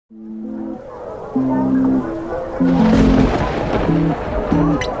You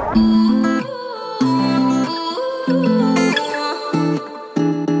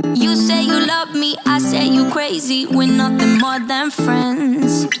say you love me, I say you crazy. We're nothing more than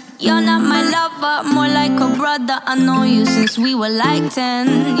friends. You're not my lover, more like a brother. I know you since we were like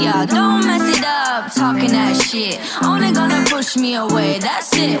 10. Yeah, don't mess it up, talking that shit. Only gonna push me away,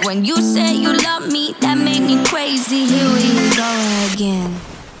 that's it. When you say you love me, that made me crazy. Here we go again.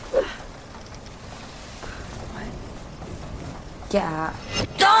 Yeah.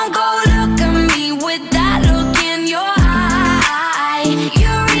 Don't go look at me with that look in your eye. You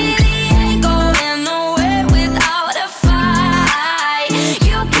really ain't going nowhere without a fight.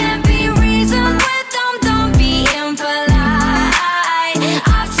 You can't be reasoned with them, don't be impolite.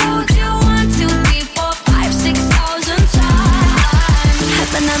 I've told you 1, 2, 3, 4, 5, 6,000 times.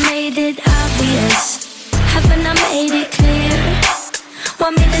 Haven't I made it obvious? Haven't I made it clear?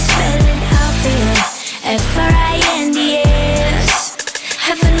 Want me to spell it out for you? F-R-I-N-D-S.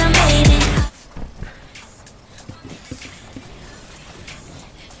 Haven't I made it?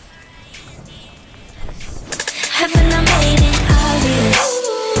 Haven't I made it obvious?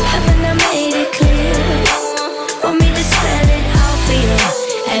 Haven't I made it clear? Want me to spell it out for you?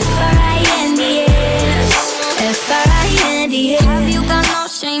 F-R-I-N-D-S. F-R-I-N-D-S. Have you got no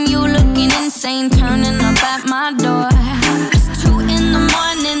shame? You looking insane, turning up at my door. It's 2 in the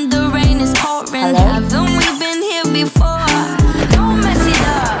morning, the rain is pouring. Haven't we been here before? Don't mess it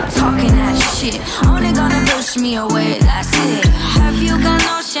up, talking that shit. Only gonna push me away, that's it. Have you got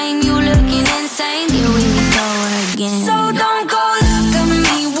no shame? You looking insane. Here we go again. So don't go look at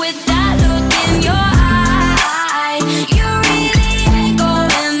me with that look in your eye. You really ain't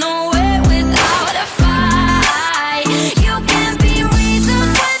going nowhere without a fight. You can't be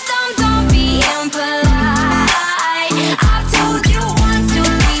reasoned with them, don't be impolite. I've told you 1, 2,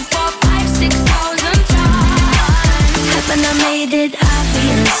 3, 4, 5, 6,000 times. Haven't I made it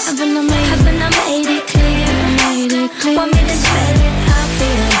obvious? Haven't I made it clear? Want me to spell it out for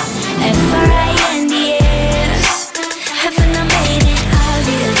you? F-R-I-N-D-S. Haven't I made it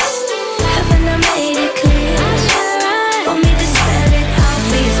obvious? Haven't I made it clear? Want me to spell it out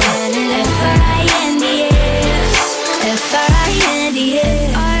for you? F-R-I-N-D-S. F-R-I-N-D-S.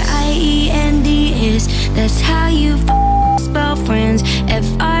 R-I-E-N-D-S. That's how you spell friends.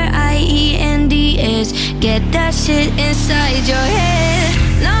 F-R-I-E-N-D-S. Get that shit inside your head.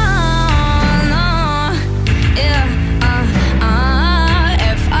 No, no, yeah,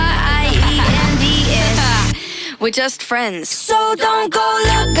 F-R-I-E-N-D-S. We're just friends. So don't go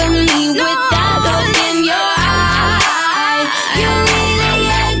look at me with that look in your eye. You really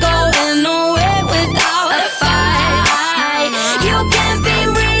ain't going nowhere without a fight. You can't be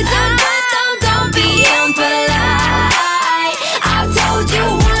reasoned with them, don't be impolite. I've told you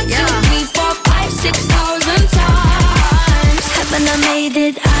 1, 2, 3, 4, 5, 6,000 times. Haven't I made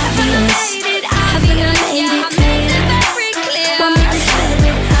it obvious? Haven't I made it clear? Want me to spell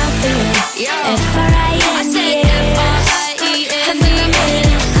it out for you? F-R-I-N-D-S. Haven't I made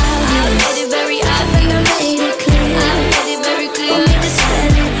it obvious? Haven't I made it clear? Want me to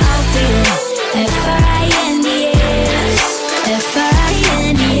spell it out for you? F-R-I-N-D-S.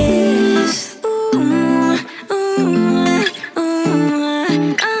 F-R-I-N-D-S.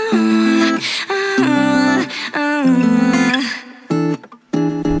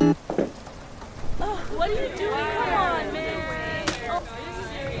 What are you doing? Come on, man. Oh, are you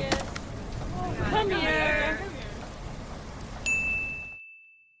serious? Come here.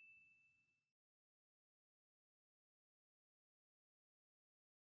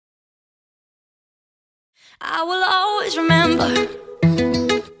 I will always remember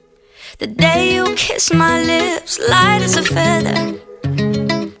the day you kissed my lips, light as a feather.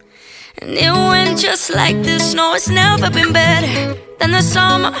 And it went just like this. No, it's never been better than the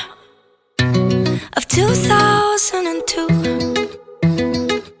summer of 2002.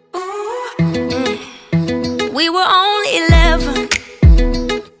 We were only 11,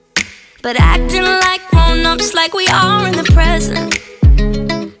 but acting like grown-ups, like we are in the present.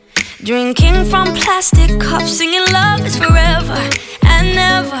 Drinking from plastic cups, singing love is forever and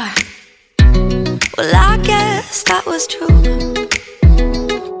never. Well, I guess that was true.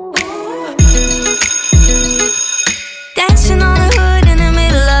 Dancing on the hood in the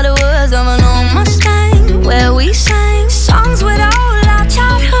middle of the woods of an old Mustang, where we sang songs with all our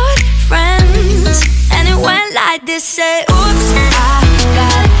childhood friends. And it went like this, say, oops, I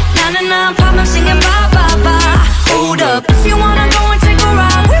got 99 problems singing bye, bye, bye. Hold up, if you wanna go and take a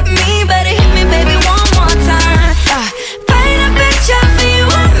ride with me, better hit me, baby, one more time. Paint a picture for you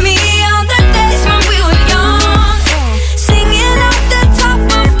and me on the days when we were young, singing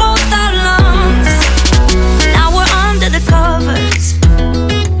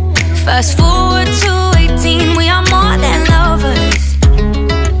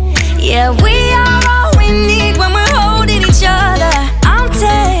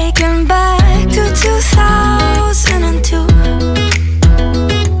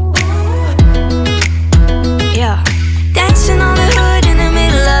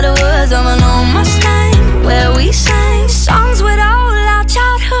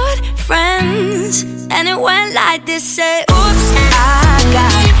and it went like this. Say, oops, I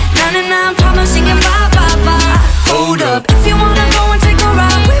got 99 problems singing bye, bye, bye. Hold up, if you wanna go and take a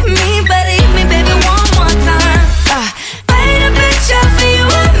ride with me, better hit me, baby, one more time. Paint a picture for you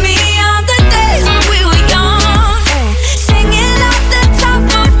and me on the days when we were young, singing out the top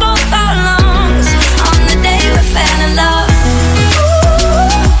of both our lungs on the day we fell in love.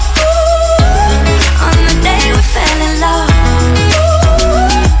 On the day we fell in love.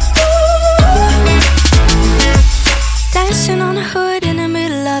 Dancing on the hood in the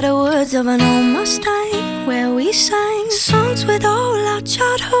middle of the woods of an old Mustang, where we sang songs with all our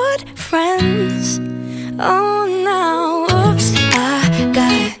childhood friends. Oh, now, oops, I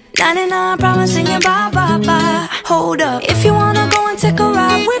got 99 problems singing bye, bye, bye. Hold up, if you wanna go and take a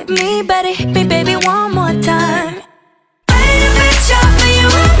ride with me, better hit me, baby, one more time. Paint a picture for you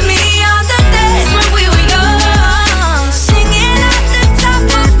and me on the days when we were young, singing at the top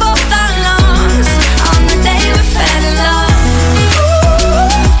of both our lungs on the day we fell in love.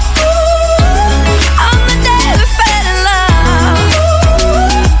 On the day we fell in love.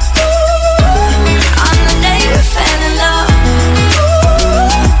 On the day we fell in love.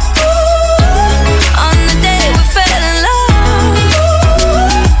 On the day we fell in love.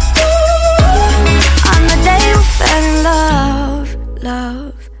 On the day we fell in love.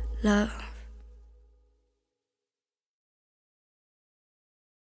 Love, love.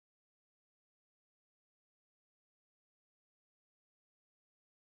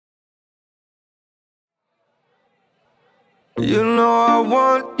 You know I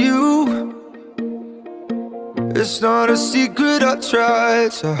want you. It's not a secret I try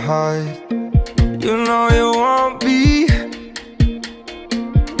to hide. You know you want me,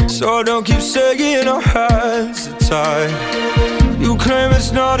 so don't keep saying our hands are tied. You claim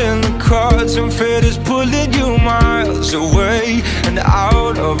it's not in the cards, and fate is pulling you miles away and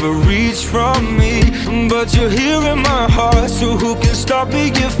out of reach from me. But you're here in my heart, so who can stop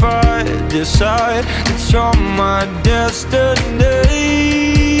me if I decide that you're my destiny?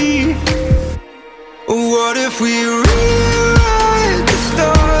 What if we rewrite the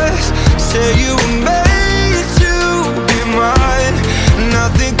stars? Say you were made to be mine.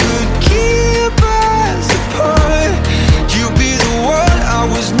 Nothing could keep us apart. You be the one I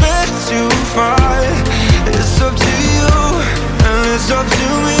was meant to find. It's up to you, and it's up to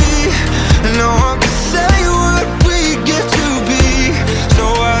me. No one can say what we get to be. So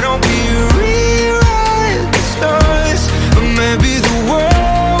why don't we rewrite the stars? Or maybe the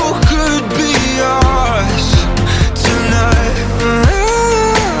world could be ours tonight.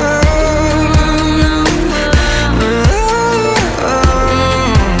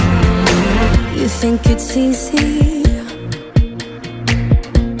 You think it's easy?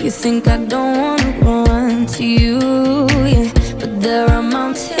 You think I don't wanna run to you, yeah. But there are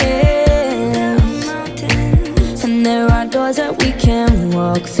mountains, and there are doors that we can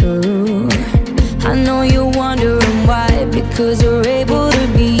walk through. I know you're wondering why, because you're able to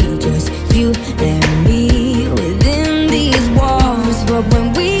be just you and me within these walls. But when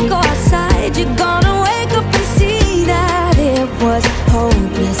we go outside, you're gonna wake up and see that it was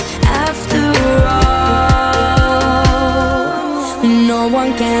hopeless after all. No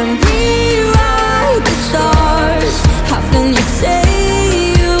one can rewrite the stars. How can you say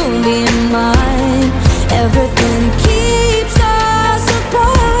you'll be mine? Everything keeps us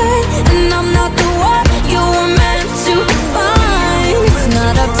apart, and I'm not the one you were meant to find. It's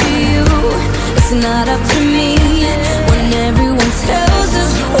not up to you, it's not up to me, when everyone tells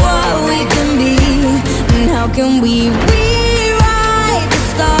us what we can be. And how can we rewrite the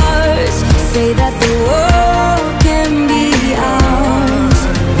stars? Say that the world can be ours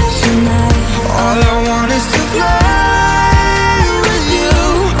tonight. All I want is to fly with you.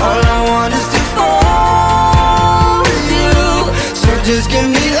 All I want is to fall with you. So just give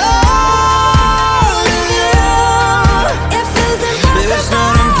me all of you. It feels impossible. It's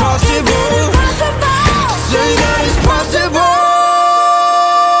not impossible. Say that it's possible.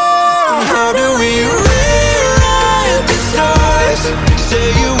 How do we rewrite the stars? Say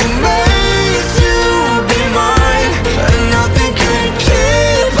you were made to be mine, and nothing can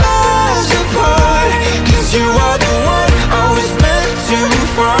keep us apart. 'Cause you are the one I was meant to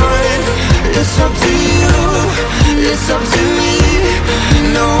find. It's up to you, it's up to me.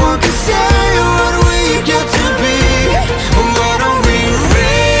 No one can say what we get to be. Why don't we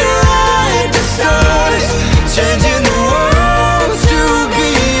rewrite the stars? Changing the world to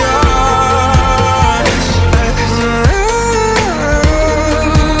be ours.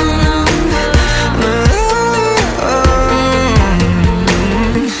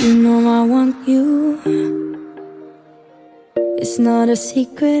 You know I want you. It's not a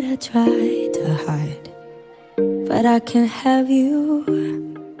secret I try to hide. but I can't have you.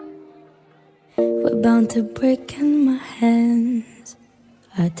 We're bound to break and my hands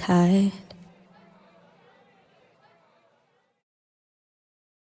are tied.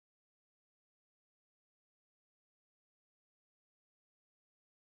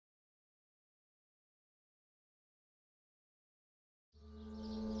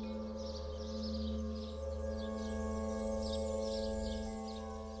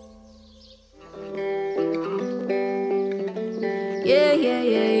 Yeah, yeah,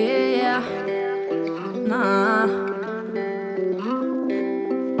 yeah, yeah, yeah. Nah.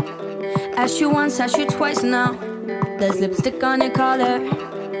 Asked you once, asked you twice now. There's lipstick on your collar.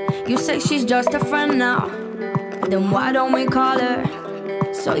 You say she's just a friend now. Then why don't we call her?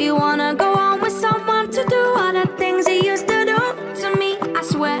 So you wanna go on with someone to do all the things you used to do to me? I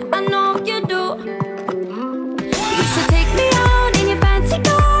swear I know you do. You used to take me out in your fancy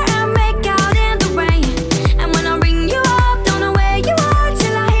car and make out in the rain. And when I ring you up, don't know where you are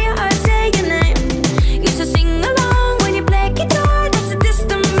till I hear her say your name. Used to sing along when you play guitar, that's a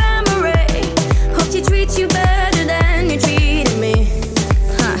distant memory. Hope she treats you better than you treated me.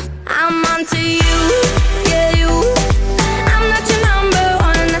 Huh. I'm onto you, yeah you. I'm not your number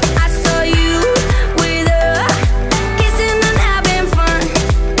one. I saw you with her, kissing and having fun.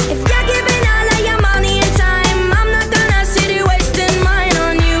 If you're giving all of your money and time, I'm not gonna sit here wasting mine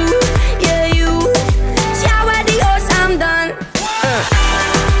on you, yeah you. Ciao adios, I'm done.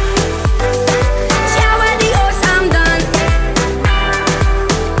 Ciao adios, I'm done.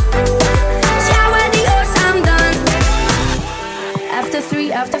 Ciao adios, I'm done. After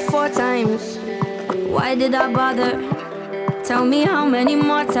 3, after 4 times, why did I bother? Tell me how many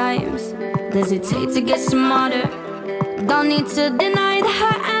more times does it take to get smarter? Don't need to deny the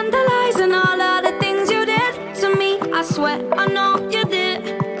hurt and the lies and all of the things you did to me. I swear I know you did.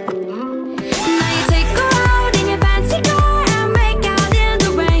 Now you take her out in your fancy car and make out in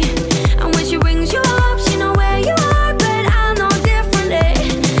the rain. And when she rings you up, she know where you are, but I know differently.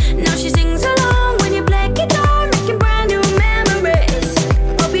 Now she sings along when you play guitar, making brand new memories.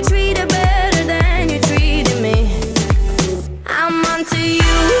 Hope you treat her better than you treated me. I'm onto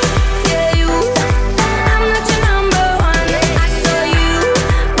you, yeah you. I'm not your number one. I saw you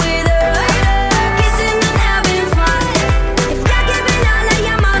with her, kissing and having fun. If you're giving all of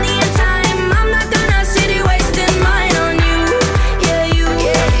your money and time, I'm not gonna sit here wasting mine on you, yeah you.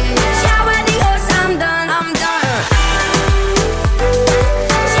 Ciao adios, I'm done, I'm done.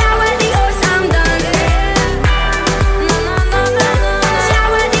 Ciao adios, I'm done. No, no, no, no, no. Ciao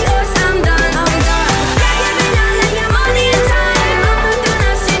adios, I'm done, I'm done. If you're giving all of your money and time, I'm not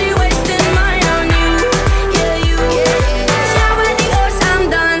gonna sit here wasting mine on you, yeah you. Ciao adios, I'm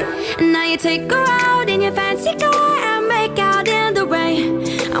done. And now you take her out in your fancy car and make out in the rain.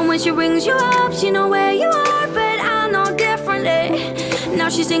 And when she rings you up, she know where you are, but I know differently. Now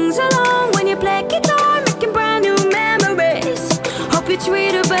she sings along when you play guitar, making brand new memories. Hope you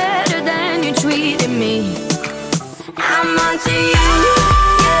treat her better than you treated me. I'm onto you,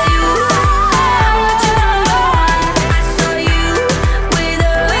 yeah you. I'm not your number one. I saw you with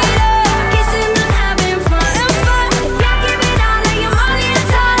her, kissing and having fun. If you're giving all of your money and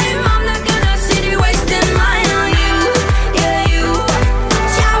time, I'm not gonna sit here wasting mine on you, yeah you.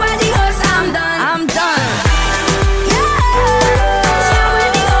 Ciao adios, I'm done, I'm done. Ciao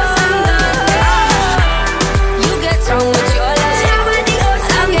adios, I'm done. You get on with your life. Ciao adios,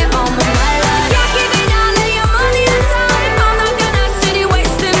 I'll get on with my life. If you're giving all of your money and time, I'm not gonna sit here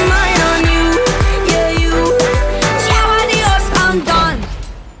wasting mine on you, yeah you. Ciao adios, I'm done.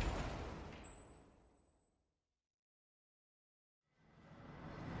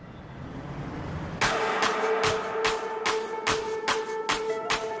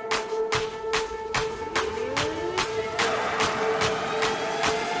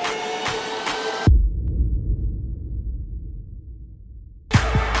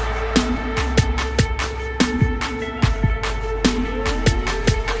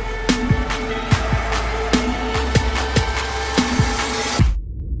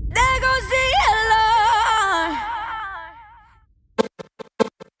 There goes the alarm.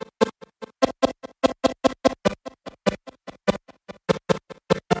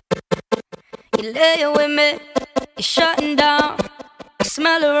 You lay with me, you're shutting down. I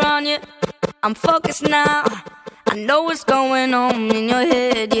smell her on you, I'm focused now. I know what's going on in your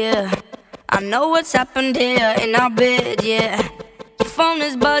head, yeah. I know what's happened here in our bed, yeah. Your phone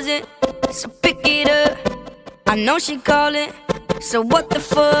is buzzing, so pick it up. I know she calling, so what the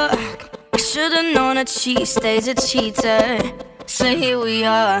fuck? I should've known that she stays a cheater. So here we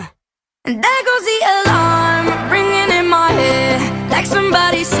are. And there goes the alarm, ringing in my head. Like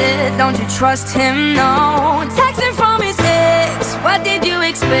somebody said, don't you trust him, no. Texting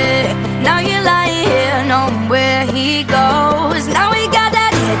expect? Now you're lying here, knowing where he goes. Now we got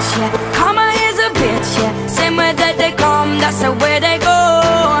that itch, yeah. Karma is a bitch, yeah. Same way that they come, that's the way they go.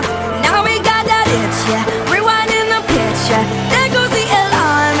 Now we got that itch, yeah. Rewinding the pitch, yeah. There goes the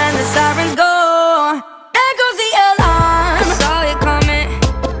alarm and the sirens go. There goes the alarm. I saw it coming,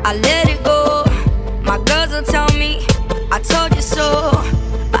 I let it go. My girls will tell me, I told you so.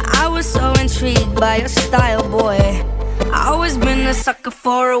 But I was so intrigued by your style, boy. I always been a sucker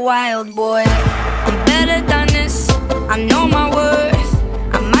for a wild boy. I'm better than this, I know my worth.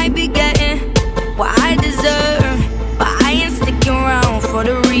 I might be getting what I deserve, but I ain't sticking around for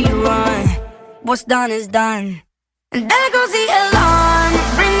the rerun. What's done is done. And there goes the alarm,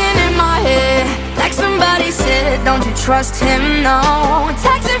 ringing in my head. Like somebody said, don't you trust him, no.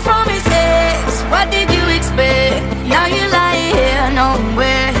 Texting from his ex, what did you expect? Now you're lying here, knowing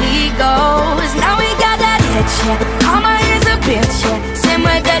where he goes. Now we got that itch, yeah. Karma is a bitch, yeah. Same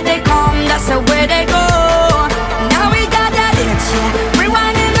way that they come, that's the way they go. Now we got that itch, yeah.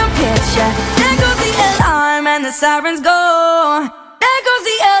 Rewinding the pitch, yeah. There goes the alarm and the sirens go. There goes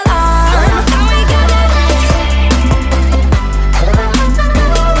the alarm. Now we got that itch.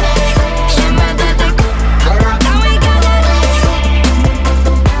 Same way that they go. Now we got that itch.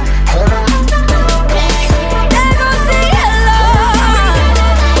 There goes the alarm.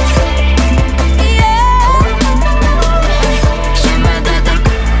 Yeah. Same way that they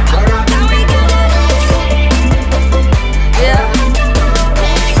go. Now we got that itch. Yeah.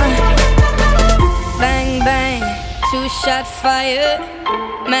 Bang bang, two-shot fire.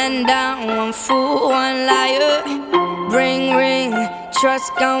 Man down, one fool, one liar. Ring ring,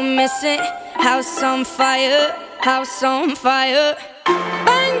 trust gone missing. House on fire, house on fire.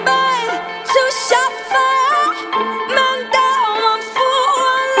 Bang bang, two-shot fire. Man down, one fool,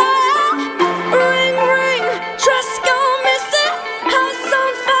 one liar. Ring ring, trust gone missing. House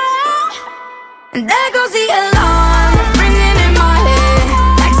on fire. And there goes the alarm, ringing in my head.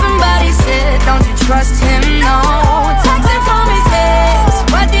 Like somebody said, don't you trust him, no. Texting from his ex,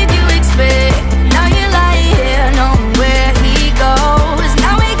 what did you expect? Now you're lying here, knowing where he goes.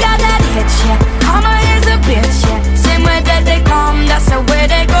 Now we got that itch, yeah. Karma is a bitch, yeah. Same way that they come, that's the way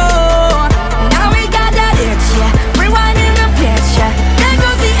they go. Now we got that itch, yeah. Rewinding the pitch, yeah. There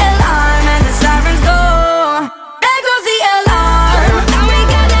goes the alarm and the sirens go. There goes the alarm. Now we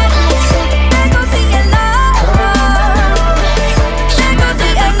got that itch. There goes the alarm. There goes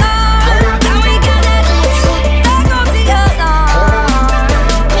the alarm. Now we got that itch. There goes the alarm.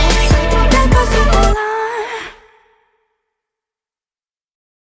 There goes the alarm.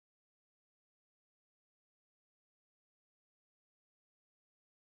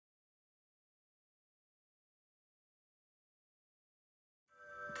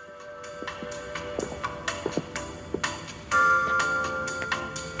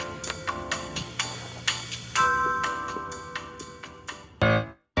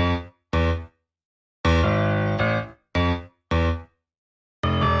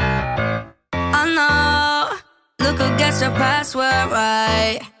 I know, look who gets your password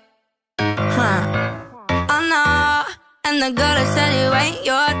right. I know, and the girl that said you ain't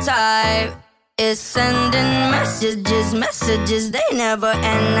your type is sending messages, messages, they never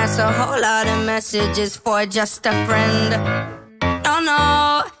end. That's a whole lot of messages for just a friend. Don't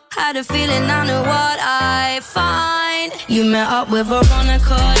know, had a feeling I knew what I'd find. You met up with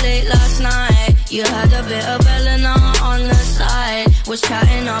Veronica late last night. You had a bit of Elena on the side. Was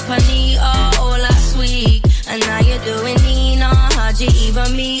chatting up Anita all last week, and now you're doing Nina. How'd you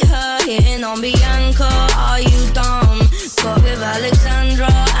even meet her? Hitting on Bianca, are you dumb? Got with Alexandra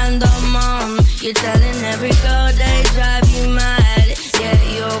and her mom. You're telling every girl they drive you mad. Yeah,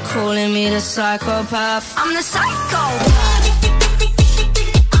 you're calling me the psychopath. I'm the psychopath.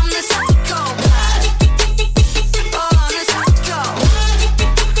 I'm the psychopath. Oh, I'm the psycho.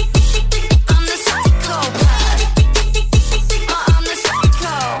 I'm the psychopath. Oh, I'm the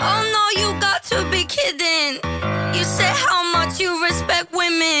psycho. Oh no, you got to be kidding. You say how much you respect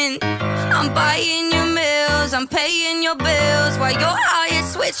women. I'm buying your meals, I'm paying your bills, while you're out here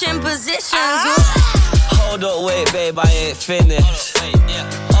switching positions. Hold up, wait, babe, I ain't finished.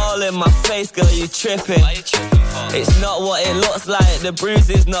 All in my face, girl, you tripping. It's not what it looks like, the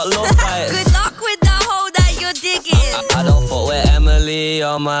bruises not love bites. Good luck with the hole that you're digging. I don't fuck with Emily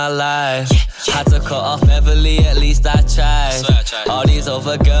all my life. Had to cut off Beverly, at least I tried. All these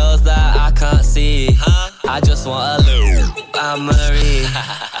other girls that I can't see, I just want a little Anne-Marie.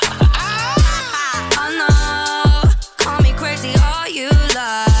 I know, call me crazy all you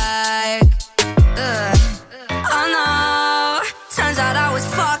like. I know, turns out I was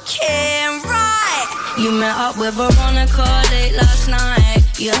fucking right. You met up with Veronica late last night.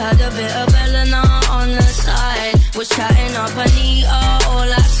 You had a bit of Eleanor on the side. Was chatting up Anita all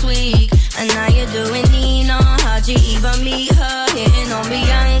last week, and now you're doing Nina. How'd you even meet her? Hitting on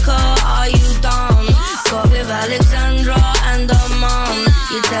Bianca, are you dumb? Got with Alexandra and her mom.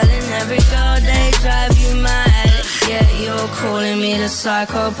 You're telling every girl they drive you mad. Yeah, you're calling me the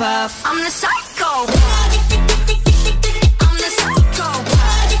psychopath. I'm the psychopath. I'm the psychopath.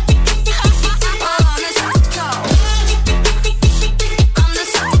 I'm the psycho. I'm the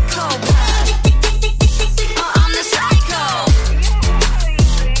psychopath. I'm the psycho.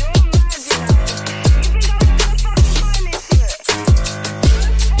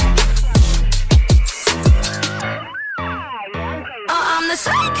 I'm the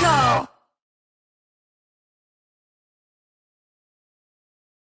psycho.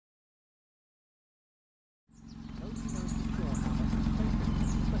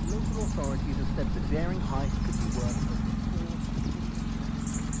 Local authorities have said the daring heist could be worth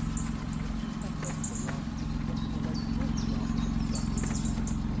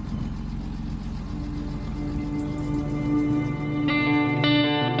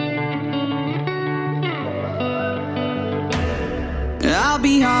I'll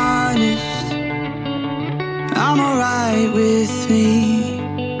be honest, I'm alright with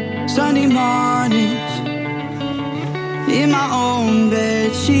me. Sunday mornings in my own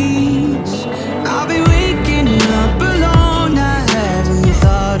bed sheets. I've been waking up alone, I haven't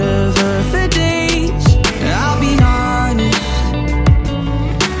thought of her for days. I'll be honest,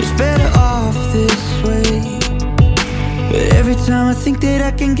 it's better off this way. But every time I think that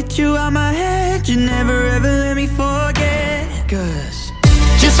I can get you out my head, you never ever let me forget. 'Cause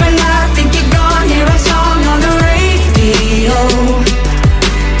just when I think you're gone, hear a song on the radio.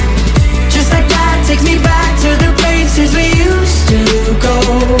 Just like that takes me back to the places we used to go.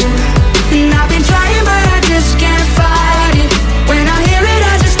 And I've been trying but I just can't fight it. When I hear it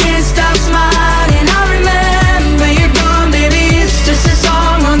I just can't stop smiling. I remember you're gone, baby, it's just a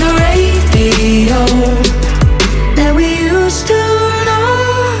song on the radio that we used to know.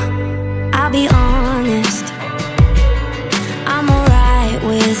 I'll be honest, I'm alright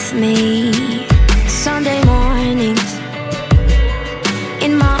with me. Sunday mornings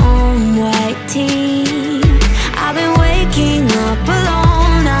in my own white tee. I've been waking up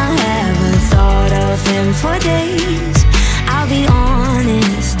alone, I haven't thought of him for days. I'll be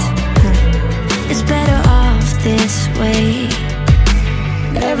honest, it's better off this way.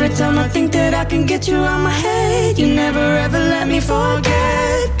 Every time I think that I can get you out my head, you never ever let me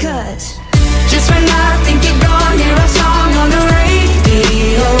forget. 'Cause Just when I think you're gone, hear a song on the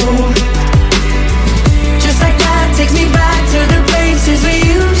radio. Just like that takes me back to the places we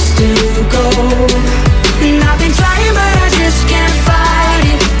used to go. And I've been trying but I just can't fight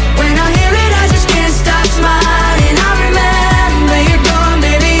it. When I hear it I just can't stop smiling. I remember you're gone,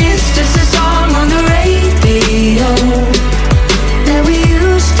 baby, it's just a song on the radio that we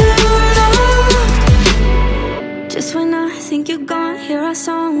used to know. just when I think you're gone, hear a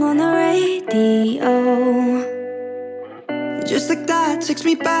song on the radio. Just like that takes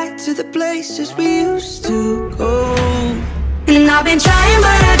me back to the places we used to go. And I've been trying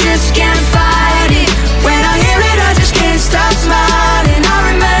but I just can't fight it. When I hear it I just can't stop smiling. I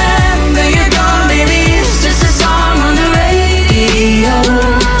remember you're gone, baby, it's just a song on the radio.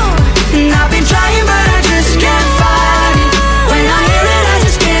 And I've been trying but I just can't fight it. When I hear it I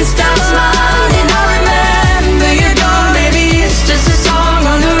just can't stop smiling. I remember you're gone, baby, it's just a song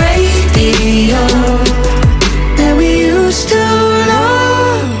on the radio that we used to know.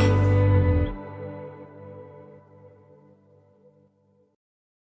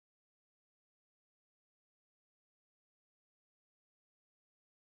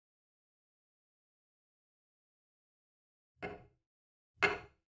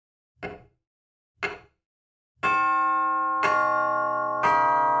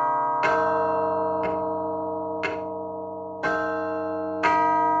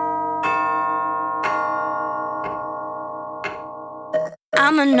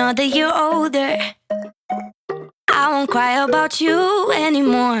 I'm another year older, I won't cry about you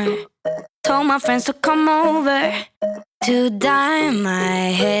anymore. Told my friends to come over to dye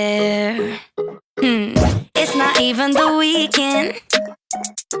my hair. It's not even the weekend,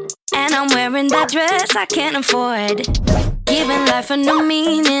 and I'm wearing that dress I can't afford. Giving life a new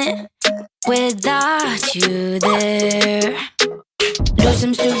meaning without you there. Do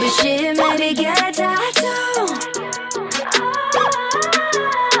some stupid shit, maybe get a tattoo.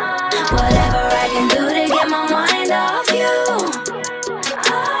 Whatever I can do to get my mind off you.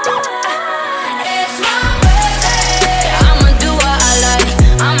 It's my birthday. I'ma do what I like,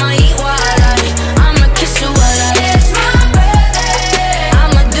 I'ma eat what I like, I'ma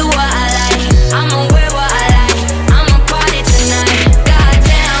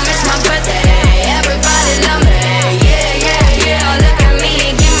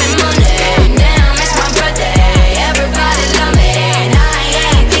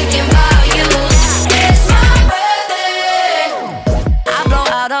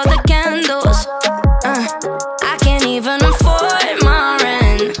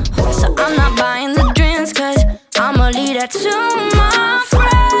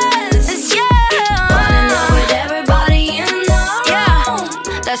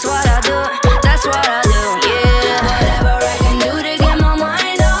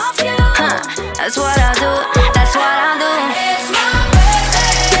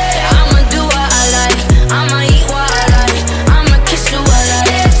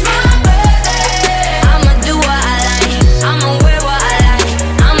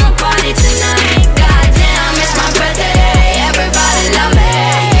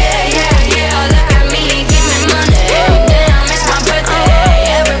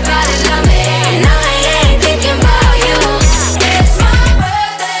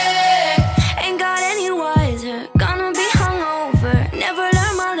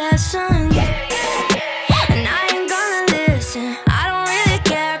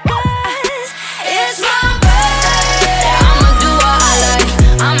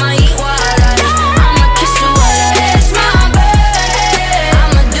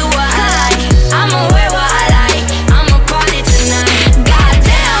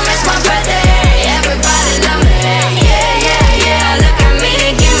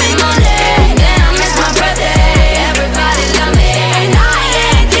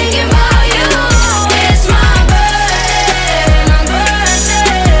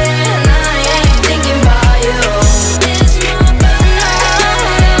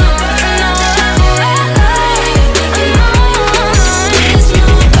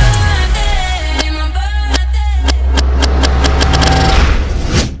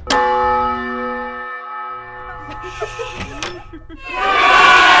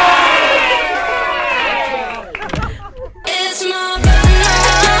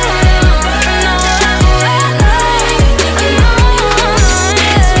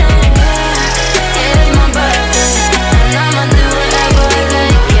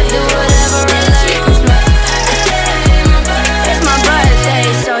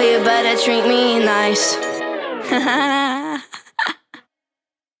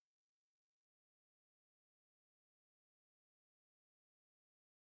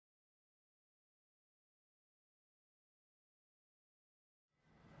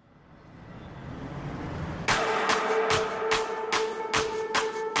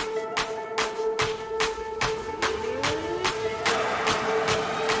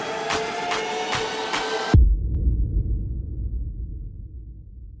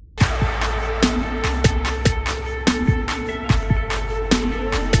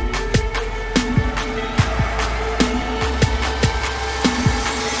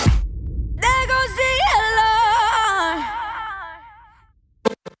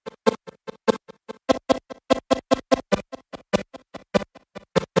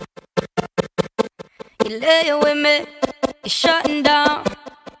You lay it with me, you're shutting down.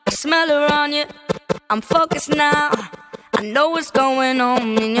 I smell her on you, I'm focused now. I know what's going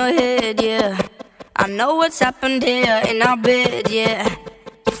on in your head, yeah. I know what's happened here in our bed, yeah.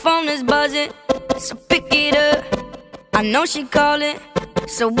 Your phone is buzzing, so pick it up. I know she calling,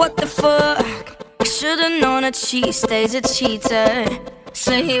 so what the fuck? I should've known that she stays a cheater.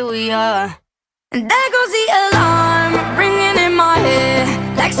 So here we are. And there goes the alarm, ringing in my head.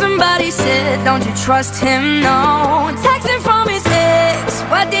 Like somebody said, don't you trust him, no. Texting from his ex,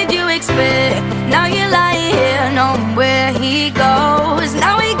 what did you expect? Now you're lying here, knowing where he goes.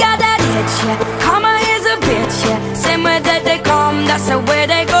 Now we got that itch, yeah. Karma is a bitch, yeah. Same way that they come, that's the way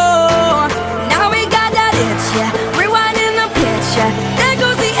they go. Now we got that itch, yeah. Rewinding the picture. There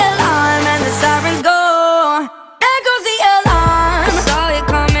goes the alarm and the sirens go. There goes the alarm. I saw it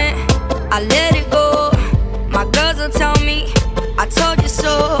coming, I let it go. My girls will tell me, I told you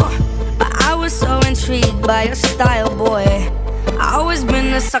so. But I was so intrigued by your style, boy. I always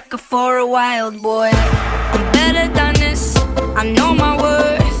been a sucker for a wild boy. I'm better than this, I know my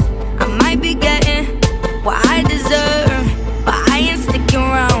worth. I might be getting what I deserve, but I ain't sticking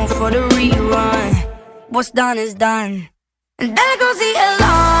around for the rerun. What's done is done. And there goes the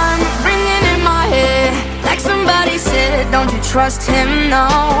alarm, ringing in my head. Like somebody said, don't you trust him, no.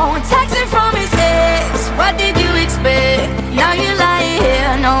 Texting from his ex, what did you expect? Now you're lying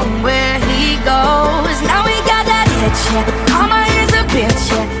here, knowing where he goes. Now we got that itch, yeah. Karma is a bitch,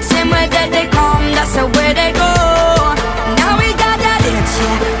 yeah. Same way that they come, that's the way they go. Now we got that itch,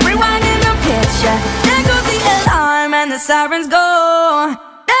 yeah. Rewinding the picture. There goes the alarm and the sirens go.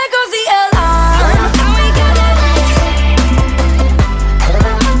 There goes the alarm. Now we got that itch.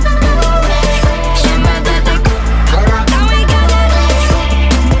 Now we got that itch.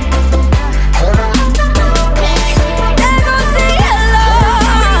 There goes the alarm.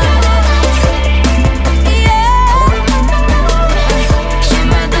 Yeah.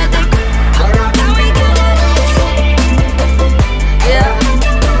 Now we got that itch. Yeah.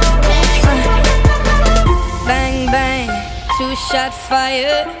 Bang, bang, two-shot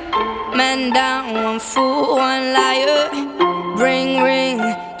fire. Man down, one fool, one liar. Ring, ring,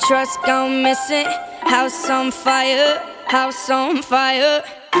 trust gone missing. House on fire, house on fire.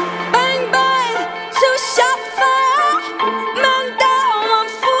 Bang, bang, two-shot fire. Man down, one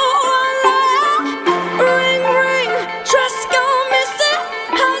fool, one liar. Ring, ring, trust gone missing.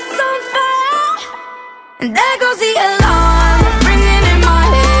 House on fire. And there goes the alarm.